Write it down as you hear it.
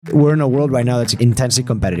we're in a world right now that's intensely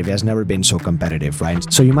competitive. It has never been so competitive, right?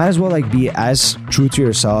 So you might as well be as true to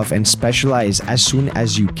yourself and specialize as soon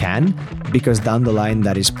as you can, because down the line,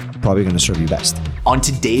 that is probably going to serve you best. On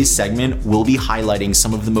today's segment, we'll be highlighting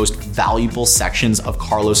some of the most valuable sections of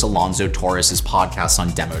Carlos Alonso Torres' podcast on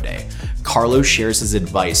Demo Day. Carlos shares his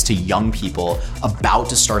advice to young people about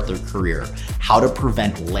to start their career, how to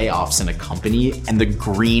prevent layoffs in a company, and the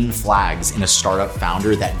green flags in a startup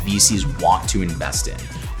founder that VCs want to invest in.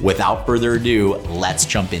 Without further ado, let's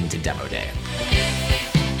jump into Demo Day.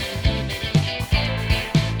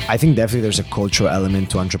 I think definitely there's a cultural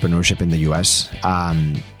element to entrepreneurship in the US.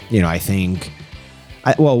 I think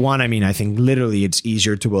I think literally it's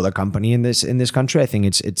easier to build a company in this country. I think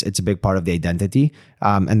it's a big part of the identity,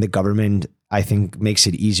 and the government, I think, makes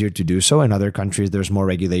it easier to do so. In other countries, there's more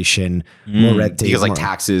regulation, more red tape, because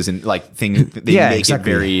taxes and things. They make it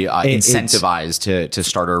very incentivized to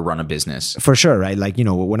start or run a business. For sure, right?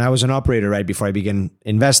 When I was an operator, right before I began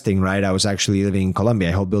investing, right, I was actually living in Colombia.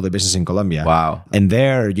 I helped build a business in Colombia. Wow! And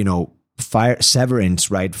there, fire severance,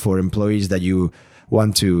 right, for employees that you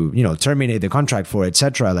want to, terminate the contract for,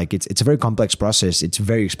 etc. It's a very complex process. It's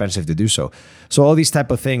very expensive to do so. So all these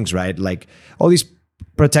type of things, right? All these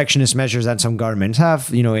protectionist measures that some governments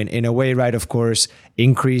have, in a way, right, of course,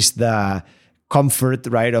 increase the comfort,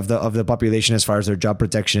 right, of the population as far as their job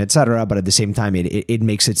protection, etc. But at the same time, it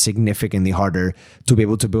makes it significantly harder to be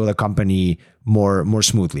able to build a company more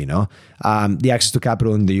smoothly. The access to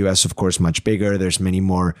capital in the US, of course, much bigger. There's many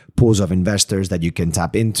more pools of investors that you can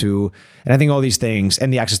tap into, and I think all these things,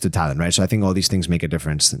 and the access to talent, right? So I think all these things make a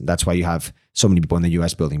difference. That's why you have so many people in the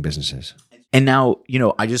US building businesses. And now,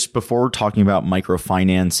 before we're talking about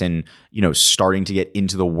microfinance and, starting to get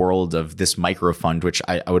into the world of this micro fund, which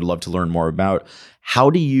I would love to learn more about, how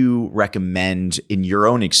do you recommend, in your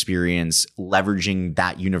own experience, leveraging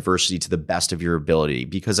that university to the best of your ability?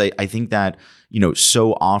 Because I think that,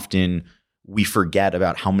 so often we forget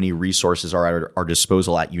about how many resources are at our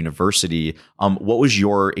disposal at university. What was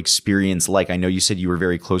your experience like? I know you said you were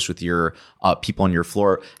very close with your people on your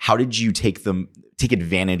floor. How did you take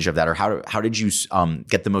advantage of that, or how did you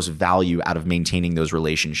get the most value out of maintaining those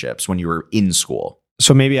relationships when you were in school?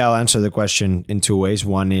 So maybe I'll answer the question in two ways.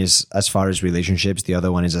 One is as far as relationships. The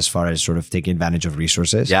other one is as far as sort of taking advantage of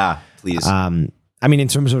resources. Yeah, please. In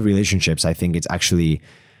terms of relationships, I think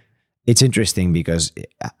it's interesting because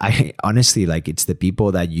I honestly, it's the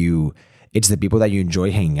people that you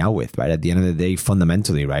enjoy hanging out with, right? At the end of the day,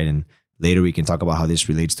 fundamentally, right? And later we can talk about how this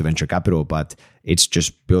relates to venture capital, but it's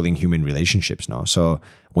just building human relationships now. So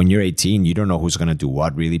when you're 18, you don't know who's going to do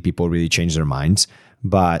what. Really, people really change their minds.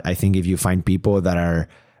 But I think if you find people that are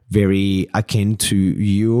very akin to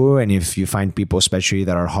you, and if you find people especially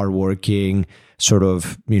that are hardworking, sort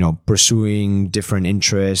of, pursuing different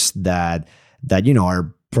interests that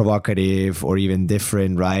are provocative or even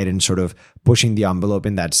different, right? And sort of pushing the envelope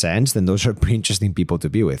in that sense, then those are pretty interesting people to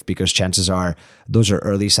be with, because chances are those are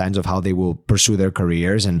early signs of how they will pursue their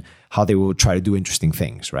careers and how they will try to do interesting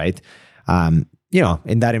things, right? In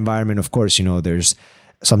that environment, of course, there's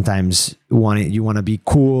sometimes you want to be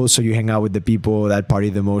cool, so you hang out with the people that party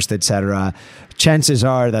the most, etc. Chances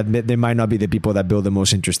are that they might not be the people that build the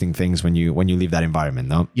most interesting things when you leave that environment,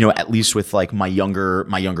 no? At least with my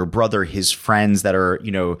younger brother, his friends that are,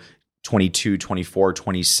 22, 24,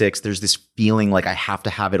 26, there's this feeling like I have to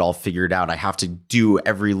have it all figured out. I have to do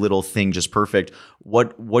every little thing just perfect.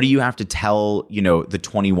 What do you have to tell, the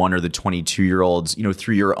 21 or the 22-year-olds,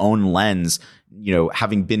 through your own lens,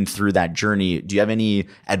 having been through that journey? Do you have any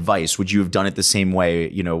advice? Would you have done it the same way?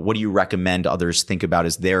 What do you recommend others think about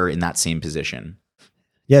as they're in that same position?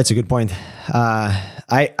 Yeah, it's a good point.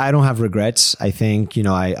 I don't have regrets. I think,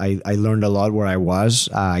 I learned a lot where I was.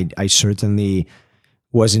 I certainly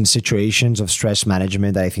was in situations of stress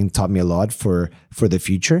management that I think taught me a lot for the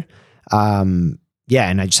future. And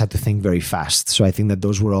I just had to think very fast. So I think that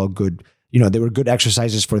those were all good, they were good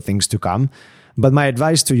exercises for things to come. But my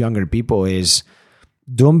advice to younger people is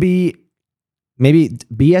be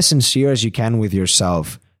as sincere as you can with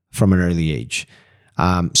yourself from an early age.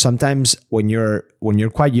 Sometimes when you're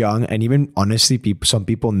quite young, and even honestly, some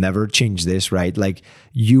people never change this, right?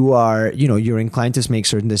 You're inclined to make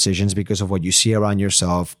certain decisions because of what you see around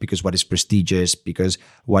yourself, because what is prestigious, because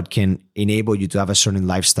what can enable you to have a certain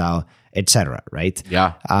lifestyle, etc. Right?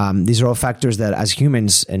 Yeah. These are all factors that as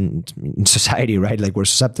humans and in society, right, we're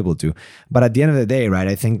susceptible to. But at the end of the day, right,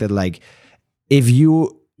 I think that if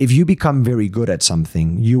you become very good at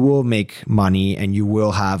something, you will make money and you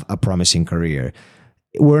will have a promising career.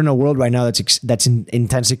 we're in a world right now that's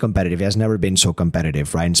intensely competitive. It has never been so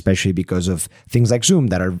competitive, right? And especially because of things like Zoom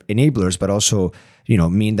that are enablers, but also,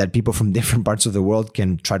 mean that people from different parts of the world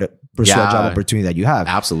can try to pursue a job opportunity that you have.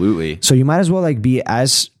 Absolutely. So you might as well like be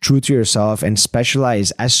as true to yourself and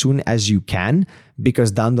specialize as soon as you can,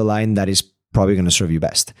 because down the line, that is probably going to serve you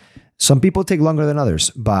best. Some people take longer than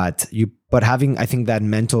others, but having, I think, that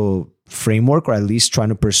mental framework, or at least trying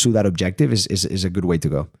to pursue that objective is a good way to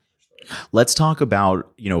go. Let's talk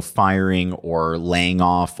about, firing or laying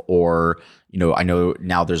off, or, I know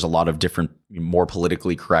now there's a lot of different, more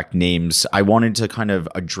politically correct names. I wanted to kind of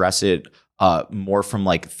address it more from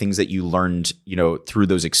like things that you learned, through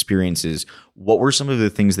those experiences. What were some of the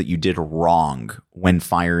things that you did wrong when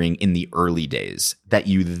firing in the early days that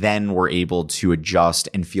you then were able to adjust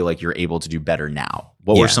and feel like you're able to do better now?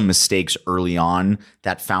 What were some mistakes early on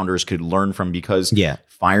that founders could learn from? Because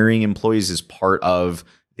firing employees is part of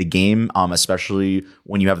the game, especially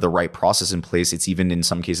when you have the right process in place. It's even in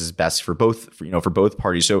some cases best for both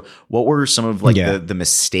parties. So what were some of like the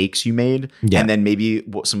mistakes you made, and then maybe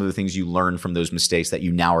what some of the things you learned from those mistakes that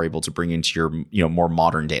you now are able to bring into your more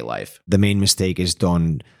modern day life? The main mistake is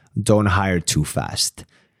don't hire too fast.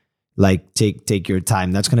 Like take your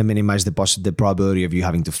time. That's going to minimize the probability of you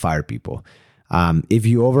having to fire people. If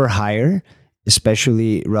you overhire,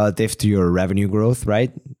 especially relative to your revenue growth,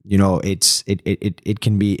 right? It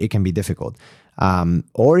can be difficult.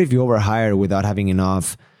 Or if you overhire without having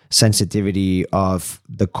enough sensitivity of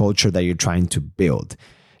the culture that you're trying to build,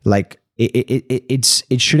 like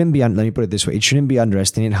it shouldn't be. Let me put it this way: it shouldn't be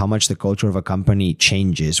underestimated how much the culture of a company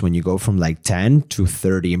changes when you go from like 10 to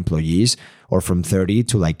 30 employees, or from 30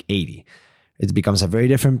 to like 80. It becomes a very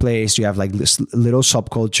different place. You have like little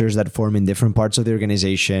subcultures that form in different parts of the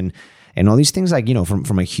organization. And all these things, like,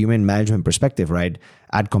 from a human management perspective, right,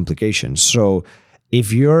 add complications. So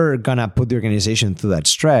if you're going to put the organization through that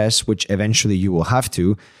stress, which eventually you will have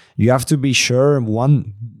to, you have to be sure,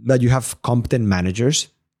 one, that you have competent managers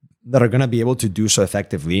that are going to be able to do so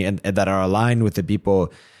effectively, and that are aligned with the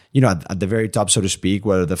people, at the very top, so to speak,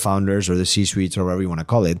 whether the founders or the C-suites or whatever you want to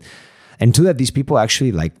call it. And two, that these people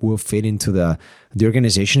actually like will fit into the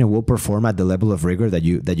organization and will perform at the level of rigor that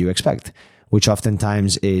you expect, which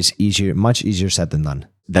oftentimes is much easier said than done.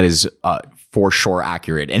 That is for sure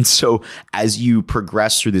accurate. And so as you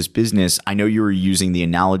progress through this business, I know you were using the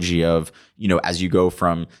analogy of, as you go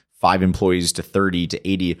from 5 employees to 30 to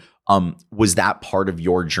 80, was that part of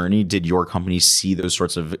your journey? Did your company see those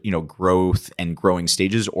sorts of, growth and growing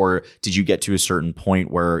stages, or did you get to a certain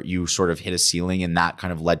point where you sort of hit a ceiling and that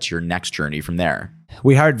kind of led to your next journey from there?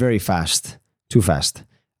 We hired very fast, too fast.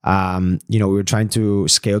 We were trying to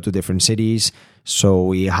scale to different cities. So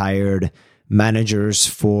we hired managers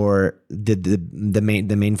for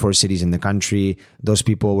the main 4 cities in the country. Those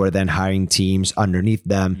people were then hiring teams underneath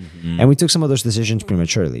them. Mm-hmm. And we took some of those decisions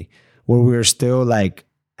prematurely, where we were still like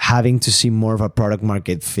having to see more of a product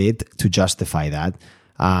market fit to justify that.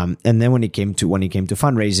 And then when it came to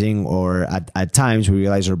fundraising, or at times we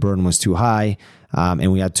realized our burn was too high,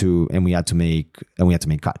 and we had to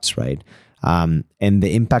make cuts, right? And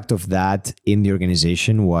the impact of that in the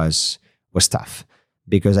organization was tough,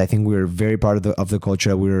 because I think we were very part of the culture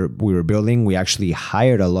that we were building. We actually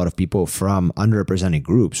hired a lot of people from underrepresented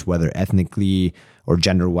groups, whether ethnically or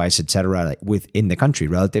gender-wise, et cetera, like within the country.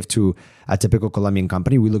 Relative to a typical Colombian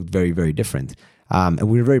company, we looked very, very different. And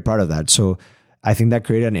we were very proud of that. So I think that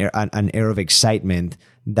created an air of excitement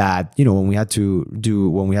that, when we had to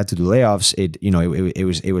do layoffs,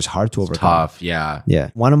 it was hard to overcome. Tough, yeah.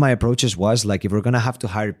 Yeah. One of my approaches was like, if we're gonna have to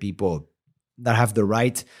hire people that have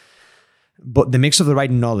the mix of the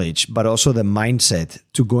right knowledge, but also the mindset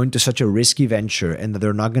to go into such a risky venture, and that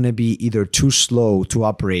they're not going to be either too slow to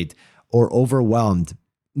operate or overwhelmed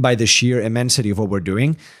by the sheer immensity of what we're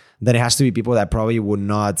doing, then it has to be people that probably would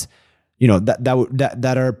not,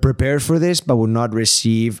 that are prepared for this, but would not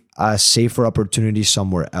receive a safer opportunity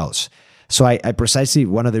somewhere else. So I precisely,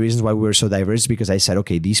 one of the reasons why we were so diverse, because I said,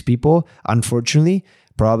 okay, these people, unfortunately,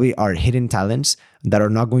 probably are hidden talents that are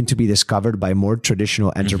not going to be discovered by more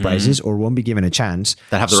traditional enterprises, or won't be given a chance.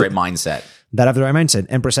 That have the right mindset.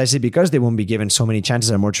 And precisely because they won't be given so many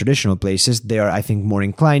chances at more traditional places, they are, I think, more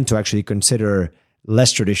inclined to actually consider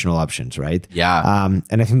less traditional options, right? Yeah.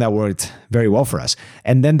 And I think that worked very well for us.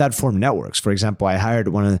 And then that formed networks. For example, I hired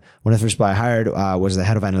one of the first people I hired was the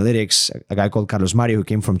head of analytics, a guy called Carlos Mario, who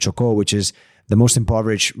came from Chocó, which is the most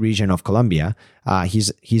impoverished region of Colombia.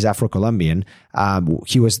 He's Afro-Colombian.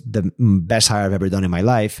 He was the best hire I've ever done in my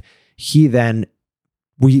life. He then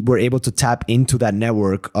we were able to tap into that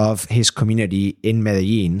network of his community in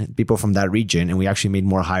Medellin, people from that region. And we actually made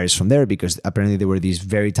more hires from there because apparently there were these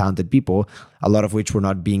very talented people, a lot of which were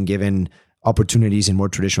not being given opportunities in more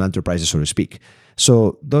traditional enterprises, so to speak.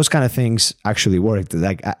 So those kind of things actually worked,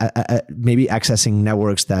 like maybe accessing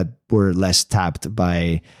networks that were less tapped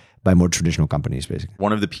by more traditional companies, basically.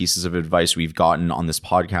 One of the pieces of advice we've gotten on this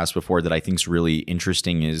podcast before that I think is really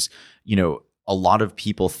interesting is, a lot of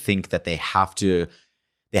people think that they have to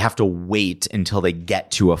wait until they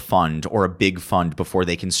get to a fund or a big fund before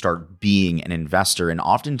they can start being an investor. And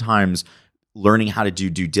oftentimes learning how to do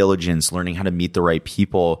due diligence, learning how to meet the right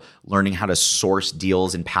people, learning how to source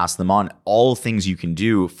deals and pass them on, all things you can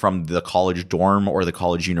do from the college dorm or the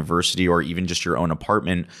college university or even just your own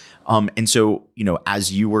apartment. And so,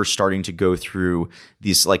 as you were starting to go through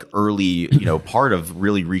this like early, part of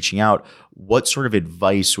really reaching out, what sort of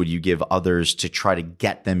advice would you give others to try to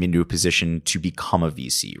get them into a position to become a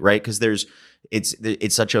VC, right? Because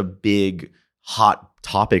it's such a big, hot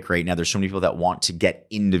topic right now. There's so many people that want to get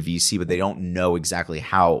into VC, but they don't know exactly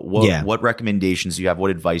how. What recommendations do you have?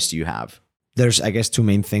 What advice do you have? There's, I guess, two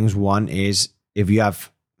main things. One is if you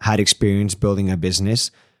have had experience building a business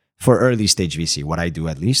for early stage VC, what I do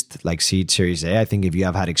at least, like seed, Series A, I think if you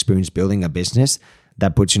have had experience building a business,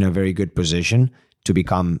 that puts you in a very good position to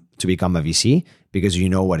become a VC because you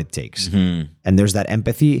know what it takes. Mm-hmm. And there's that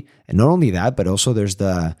empathy. And not only that, but also there's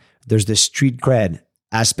the street cred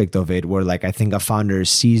aspect of it where like I think a founder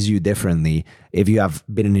sees you differently if you have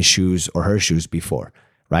been in his shoes or her shoes before,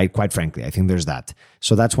 right? Quite frankly, I think there's that.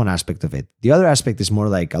 So that's one aspect of it. The other aspect is more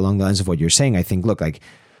like along the lines of what you're saying. I think, look, like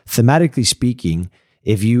thematically speaking,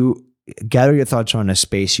 if you gather your thoughts on a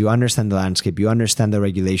space, you understand the landscape, you understand the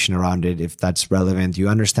regulation around it, if that's relevant, you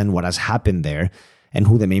understand what has happened there and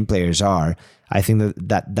who the main players are, I think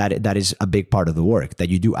that is a big part of the work that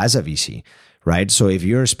you do as a VC. Right. So if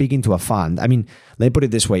you're speaking to a fund, I mean, let me put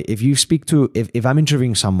it this way. If you speak to, if I'm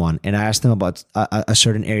interviewing someone and I ask them about a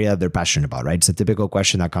certain area that they're passionate about, right? It's a typical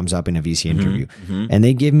question that comes up in a VC interview. Mm-hmm. And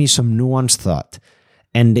they give me some nuanced thought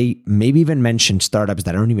and they maybe even mention startups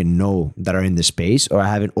that I don't even know that are in the space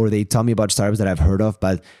or they tell me about startups that I've heard of,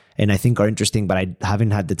 and I think are interesting, but I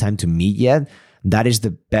haven't had the time to meet yet. That is the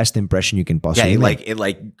best impression you can possibly make.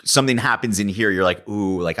 Like something happens in here, you're like,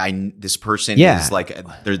 ooh, like this person is like,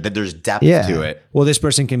 there's depth to it. Well, this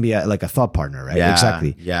person can be like a thought partner, right? Yeah,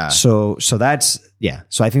 exactly. Yeah. So that's,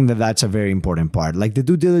 So I think that's a very important part. Like the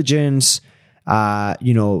due diligence,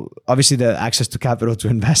 obviously the access to capital to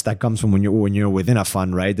invest that comes from when you're within a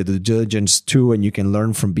fund, right? The due diligence too, and you can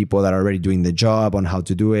learn from people that are already doing the job on how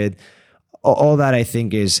to do it. All that I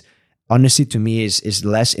think is, honestly, to me, is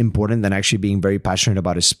less important than actually being very passionate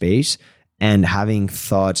about a space and having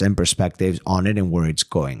thoughts and perspectives on it and where it's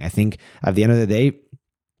going. I think at the end of the day,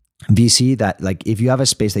 VC, that like if you have a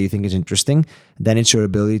space that you think is interesting, then it's your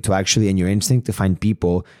ability to actually and your instinct to find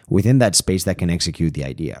people within that space that can execute the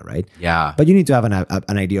idea, right? Yeah. But you need to have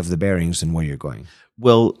an idea of the bearings and where you're going.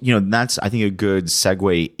 Well, that's, I think, a good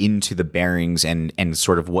segue into the bearings and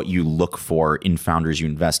sort of what you look for in founders you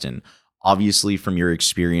invest in. Obviously, from your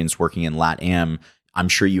experience working in LATAM, I'm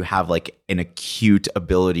sure you have like an acute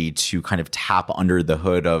ability to kind of tap under the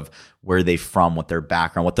hood of where they're from, what their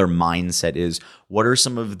background, what their mindset is. What are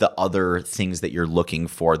some of the other things that you're looking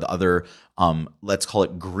for? The other, let's call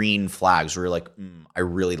it green flags, where you're like, I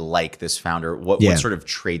really like this founder. What sort of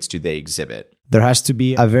traits do they exhibit? There has to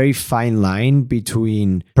be a very fine line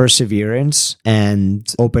between perseverance and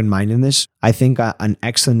open-mindedness. I think an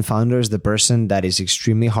excellent founder is the person that is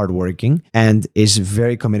extremely hardworking and is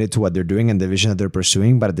very committed to what they're doing and the vision that they're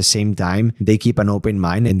pursuing. But at the same time, they keep an open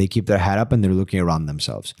mind and they keep their head up and they're looking around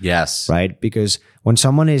themselves. Yes. Right? Because when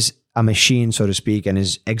someone is a machine, so to speak, and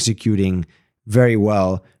is executing very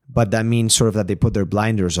well, but that means sort of that they put their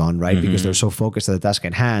blinders on, right? Mm-hmm. Because they're so focused on the task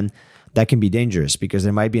at hand, that can be dangerous because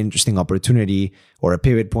there might be an interesting opportunity or a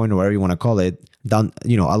pivot point or whatever you want to call it down,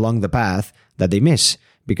 along the path that they miss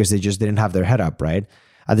because they just didn't have their head up, right?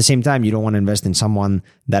 At the same time, you don't want to invest in someone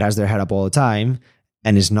that has their head up all the time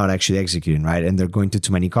and is not actually executing, right? And they're going to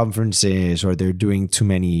too many conferences or they're doing too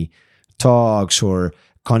many talks or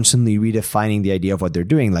constantly redefining the idea of what they're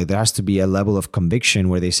doing. Like there has to be a level of conviction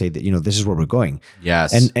where they say that, this is where we're going.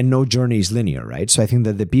 Yes. And no journey is linear, right? So I think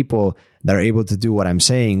that the people that are able to do what I'm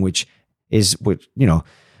saying, which it's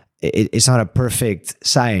not a perfect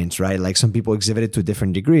science, right? Like some people exhibit it to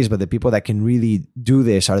different degrees, but the people that can really do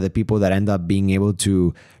this are the people that end up being able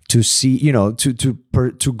to see,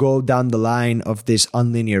 to go down the line of this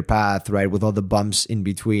unlinear path, right? With all the bumps in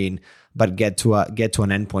between, but get to an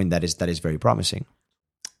endpoint that is very promising.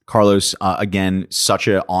 Carlos, again, such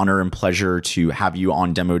an honor and pleasure to have you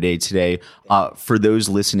on Demo Day today. For those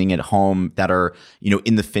listening at home that are,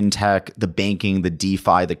 in the fintech, the banking, the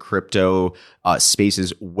DeFi, the crypto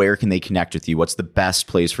spaces, where can they connect with you? What's the best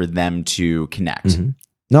place for them to connect? Mm-hmm.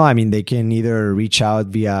 No, I mean, they can either reach out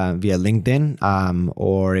via LinkedIn,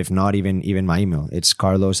 or if not, even my email. It's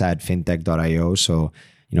carlos@fintech.io. So,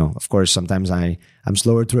 of course, sometimes I'm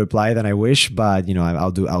slower to reply than I wish, but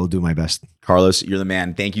I'll do my best. Carlos, you're the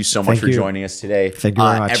man. Thank you so much for joining us today. Thank you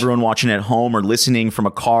very much. Everyone watching at home or listening from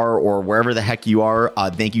a car or wherever the heck you are,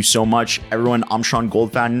 thank you so much. Everyone, I'm Sean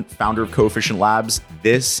Goldfaden, founder of Coefficient Labs.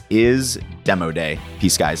 This is Demo Day.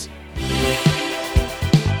 Peace, guys.